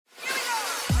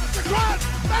the cross.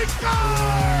 They score!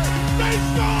 They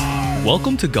score!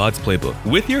 Welcome to God's Playbook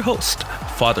with your host,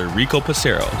 Father Rico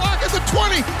Passero. Lock at the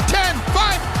 20, 10,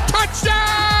 5,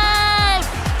 touchdown!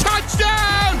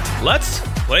 Touchdown! Let's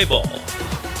play ball.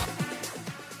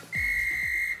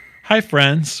 Hi,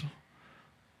 friends.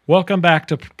 Welcome back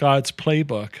to God's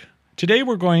Playbook. Today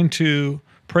we're going to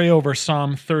pray over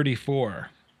Psalm 34.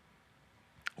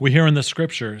 We hear in the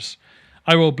scriptures,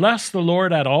 I will bless the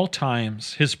Lord at all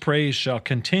times. His praise shall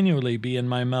continually be in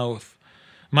my mouth.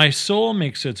 My soul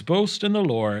makes its boast in the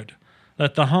Lord.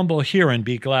 Let the humble hear and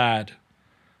be glad.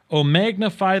 O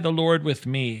magnify the Lord with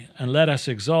me, and let us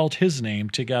exalt his name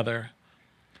together.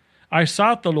 I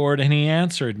sought the Lord, and he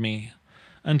answered me,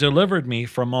 and delivered me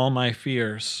from all my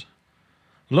fears.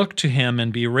 Look to him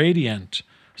and be radiant,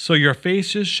 so your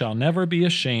faces shall never be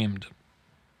ashamed.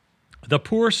 The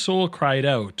poor soul cried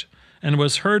out, and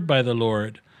was heard by the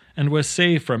Lord, and was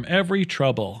saved from every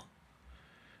trouble.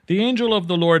 The angel of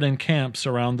the Lord encamps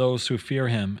around those who fear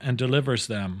him, and delivers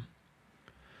them.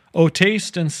 O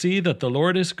taste and see that the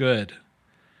Lord is good.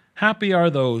 Happy are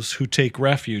those who take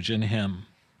refuge in him.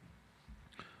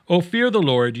 O fear the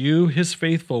Lord, you his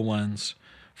faithful ones,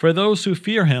 for those who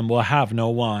fear him will have no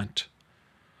want.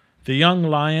 The young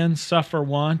lions suffer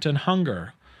want and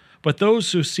hunger, but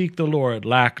those who seek the Lord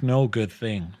lack no good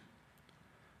thing.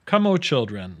 Come, O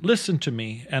children, listen to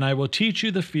me, and I will teach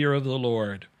you the fear of the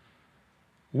Lord.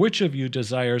 Which of you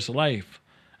desires life,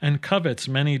 and covets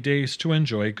many days to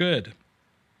enjoy good?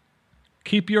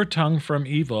 Keep your tongue from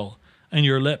evil, and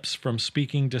your lips from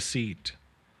speaking deceit.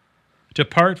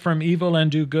 Depart from evil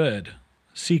and do good.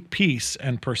 Seek peace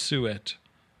and pursue it.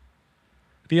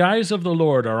 The eyes of the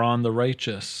Lord are on the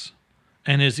righteous,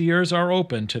 and his ears are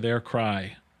open to their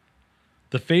cry.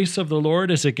 The face of the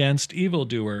Lord is against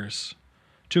evildoers,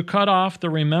 to cut off the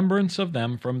remembrance of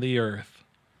them from the earth.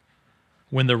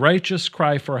 When the righteous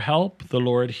cry for help, the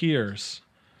Lord hears,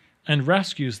 and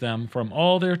rescues them from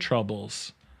all their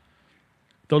troubles.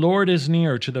 The Lord is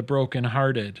near to the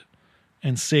brokenhearted,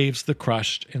 and saves the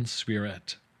crushed in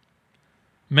spirit.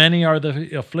 Many are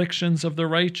the afflictions of the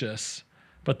righteous,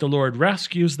 but the Lord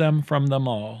rescues them from them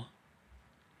all.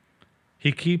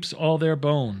 He keeps all their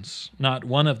bones, not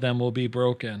one of them will be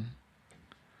broken.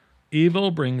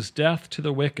 Evil brings death to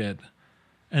the wicked,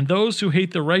 and those who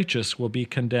hate the righteous will be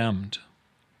condemned.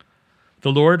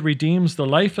 The Lord redeems the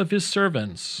life of his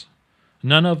servants.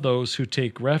 None of those who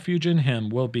take refuge in him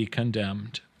will be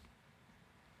condemned.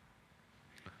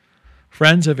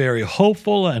 Friends, a very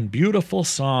hopeful and beautiful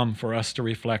psalm for us to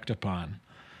reflect upon.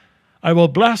 I will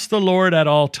bless the Lord at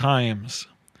all times.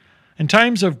 In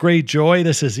times of great joy,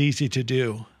 this is easy to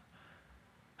do.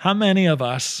 How many of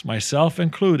us, myself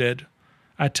included,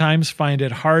 at times find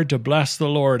it hard to bless the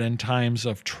Lord in times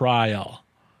of trial?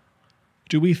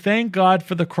 Do we thank God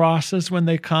for the crosses when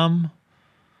they come,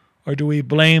 or do we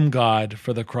blame God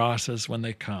for the crosses when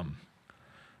they come?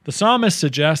 The psalmist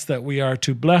suggests that we are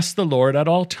to bless the Lord at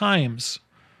all times.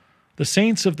 The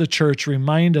saints of the church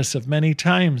remind us of many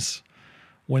times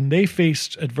when they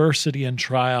faced adversity and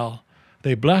trial,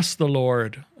 they blessed the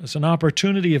Lord as an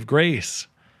opportunity of grace.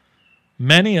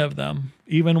 Many of them,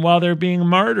 even while they're being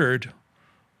martyred,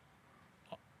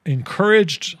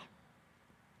 encouraged,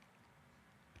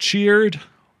 cheered,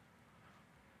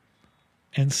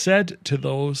 and said to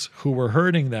those who were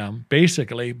hurting them,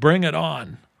 basically, bring it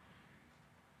on.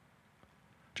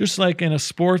 Just like in a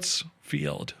sports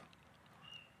field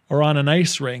or on an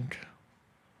ice rink,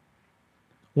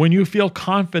 when you feel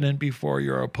confident before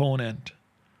your opponent,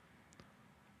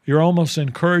 you're almost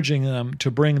encouraging them to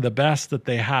bring the best that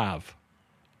they have.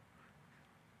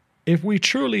 If we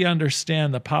truly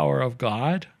understand the power of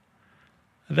God,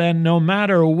 then no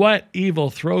matter what evil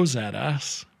throws at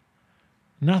us,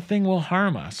 nothing will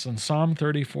harm us. And Psalm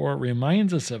 34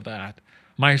 reminds us of that.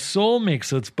 My soul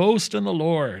makes its boast in the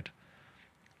Lord.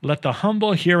 Let the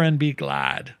humble hear and be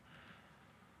glad.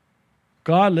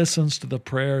 God listens to the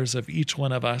prayers of each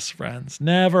one of us, friends.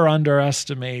 Never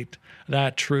underestimate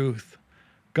that truth.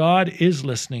 God is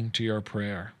listening to your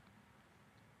prayer.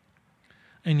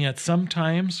 And yet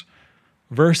sometimes,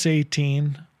 verse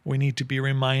 18, we need to be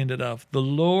reminded of, the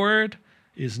Lord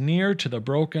is near to the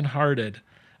brokenhearted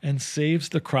and saves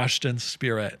the crushed in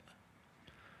spirit.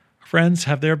 Friends,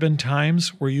 have there been times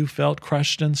where you felt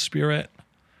crushed in spirit,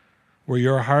 where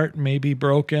your heart may be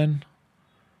broken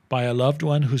by a loved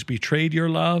one who's betrayed your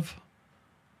love,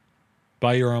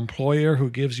 by your employer who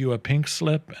gives you a pink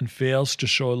slip and fails to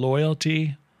show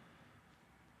loyalty,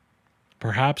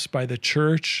 perhaps by the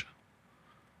church,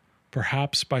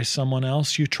 perhaps by someone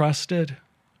else you trusted?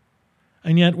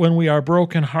 And yet when we are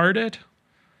brokenhearted,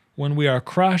 when we are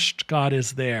crushed, God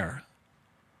is there.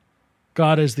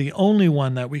 God is the only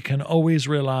one that we can always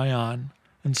rely on.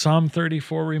 And Psalm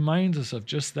 34 reminds us of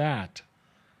just that.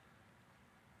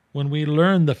 When we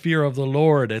learn the fear of the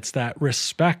Lord, it's that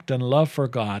respect and love for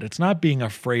God. It's not being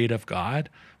afraid of God.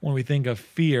 When we think of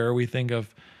fear, we think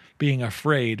of being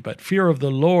afraid. But fear of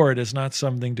the Lord is not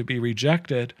something to be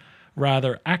rejected,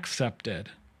 rather accepted.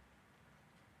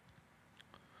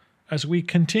 As we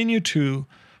continue to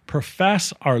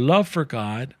profess our love for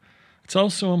God, it's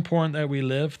also important that we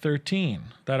live 13,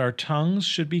 that our tongues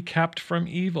should be kept from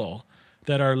evil,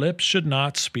 that our lips should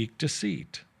not speak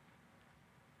deceit.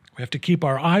 We have to keep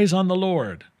our eyes on the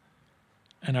Lord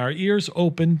and our ears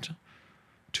opened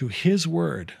to His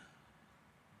word.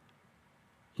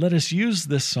 Let us use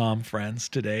this psalm, friends,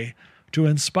 today to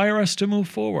inspire us to move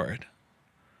forward.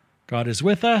 God is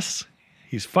with us.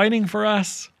 He's fighting for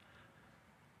us.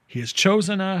 He has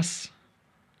chosen us.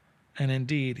 And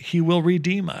indeed, He will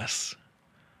redeem us.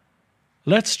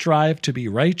 Let's strive to be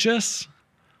righteous.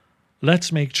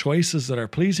 Let's make choices that are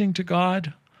pleasing to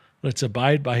God. Let's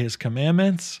abide by His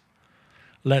commandments.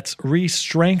 Let's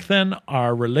re-strengthen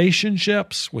our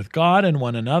relationships with God and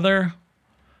one another.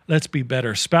 Let's be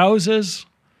better spouses.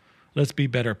 Let's be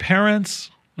better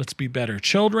parents. Let's be better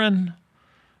children.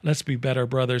 Let's be better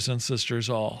brothers and sisters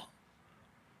all.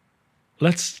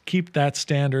 Let's keep that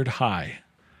standard high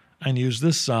and use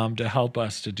this psalm to help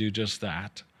us to do just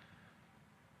that.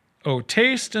 Oh,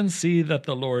 taste and see that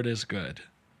the Lord is good.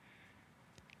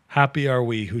 Happy are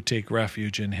we who take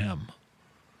refuge in Him.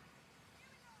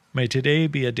 May today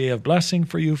be a day of blessing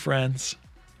for you, friends,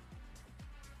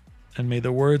 and may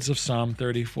the words of Psalm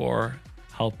 34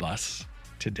 help us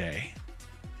today.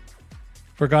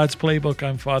 For God's Playbook,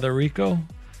 I'm Father Rico.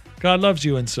 God loves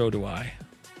you, and so do I.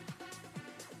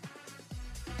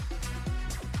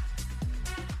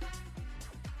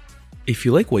 If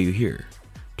you like what you hear,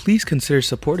 please consider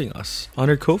supporting us on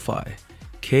our Ko-Fi,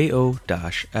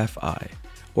 ko-fi,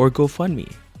 or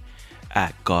GoFundMe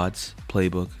at God's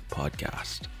Playbook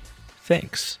Podcast.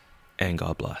 Thanks, and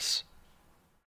God bless.